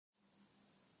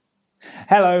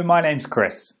Hello, my name's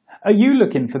Chris. Are you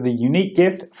looking for the unique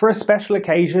gift for a special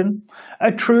occasion? A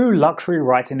true luxury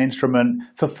writing instrument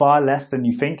for far less than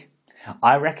you think?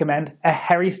 I recommend a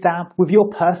hairy stamp with your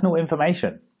personal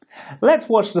information. Let's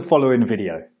watch the following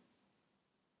video.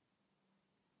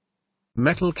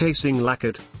 Metal casing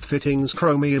lacquered, fittings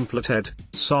chromium plated,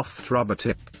 soft rubber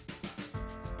tip.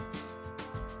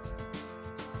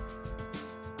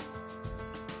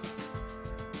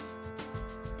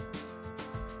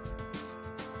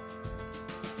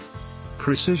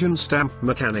 Precision stamp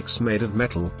mechanics made of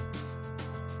metal.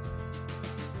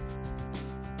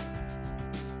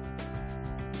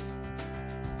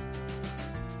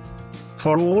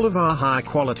 For all of our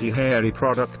high-quality hairy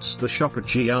products, the shop at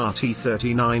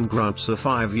GRT39 grants a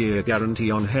 5-year guarantee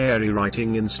on hairy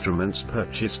writing instruments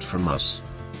purchased from us.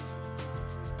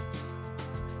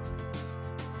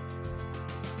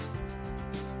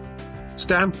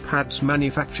 Stamp pads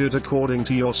manufactured according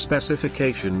to your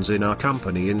specifications in our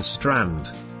company in Strand.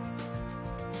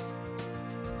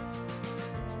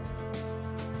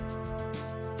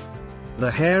 The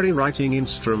hairy writing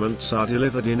instruments are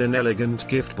delivered in an elegant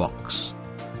gift box.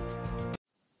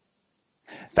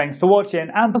 Thanks for watching,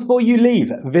 and before you leave,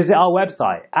 visit our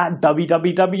website at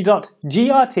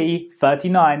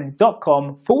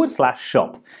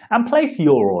www.grt39.com/shop and place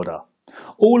your order.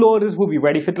 All orders will be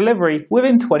ready for delivery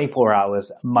within 24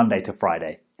 hours, Monday to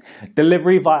Friday.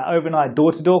 Delivery via overnight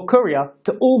door-to-door courier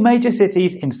to all major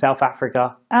cities in South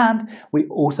Africa, and we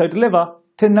also deliver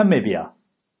to Namibia.